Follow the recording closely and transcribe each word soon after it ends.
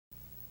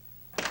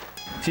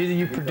It's either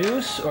you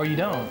produce or you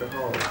don't.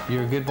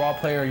 You're a good ball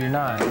player or you're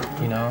not,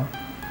 you know?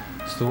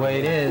 It's the way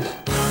it is.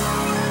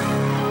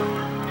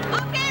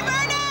 Okay,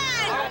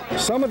 Vernon!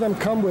 Some of them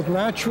come with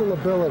natural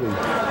ability.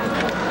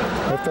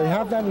 If they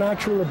have that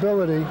natural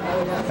ability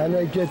and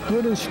they get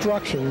good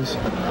instructions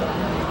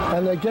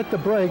and they get the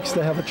breaks,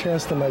 they have a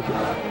chance to make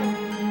it.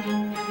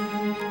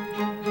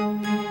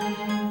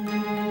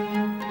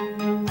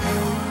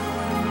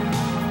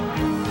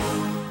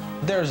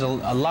 There's a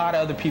lot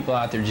of other people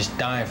out there just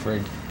dying for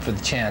the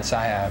chance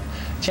I have.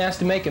 Chance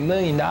to make $1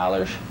 million,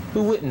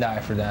 who wouldn't die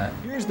for that?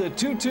 Here's the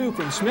 2-2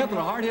 from Smith, and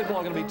a hard hit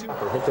ball going to be 2.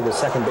 Hit to the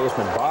second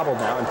baseman, bobbled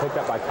now, and picked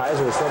up by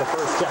Kaiser to throw the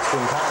first just in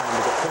time to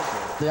get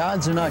Pinkman. The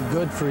odds are not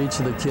good for each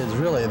of the kids,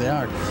 really, they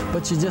aren't.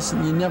 But you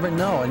never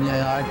know, and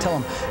I tell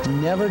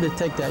them never to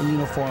take that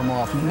uniform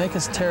off. Make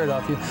us tear it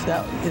off you.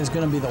 That is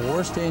going to be the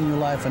worst day in your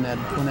life when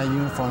that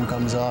uniform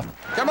comes off.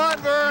 Come on,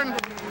 Vern.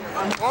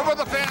 Over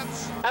the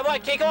fence. Hey, boy,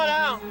 keep going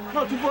out.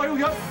 No, 2-4, we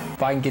go.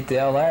 If I can get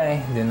to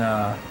LA,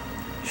 then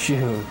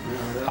shoot,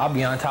 I'll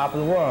be on top of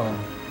the world.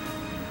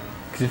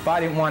 Because if I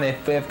didn't want it,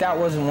 if that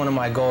wasn't one of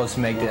my goals to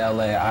make to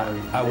LA,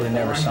 I would have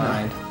never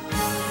signed.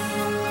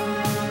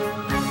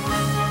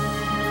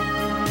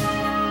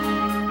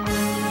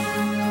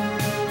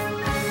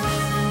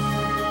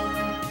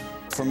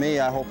 For me,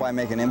 I hope I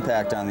make an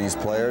impact on these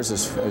players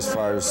as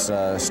far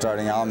as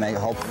starting out.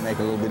 Hope to make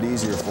it a little bit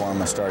easier for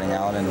them starting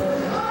out,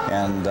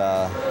 and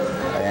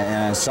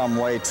in some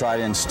way try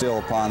to instill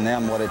upon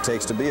them what it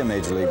takes to be a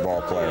major league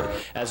ball player.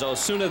 As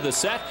Osuna the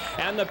set,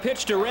 and the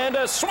pitch to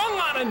Randa, swung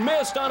on and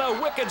missed on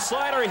a wicked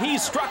slider. He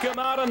struck him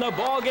out, and the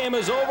ball game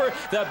is over.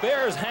 The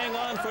Bears hang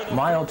on for the...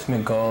 My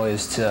ultimate goal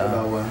is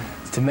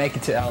to make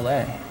it to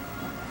LA.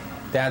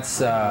 That's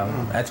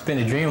been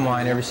a dream of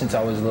mine ever since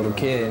I was a little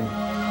kid.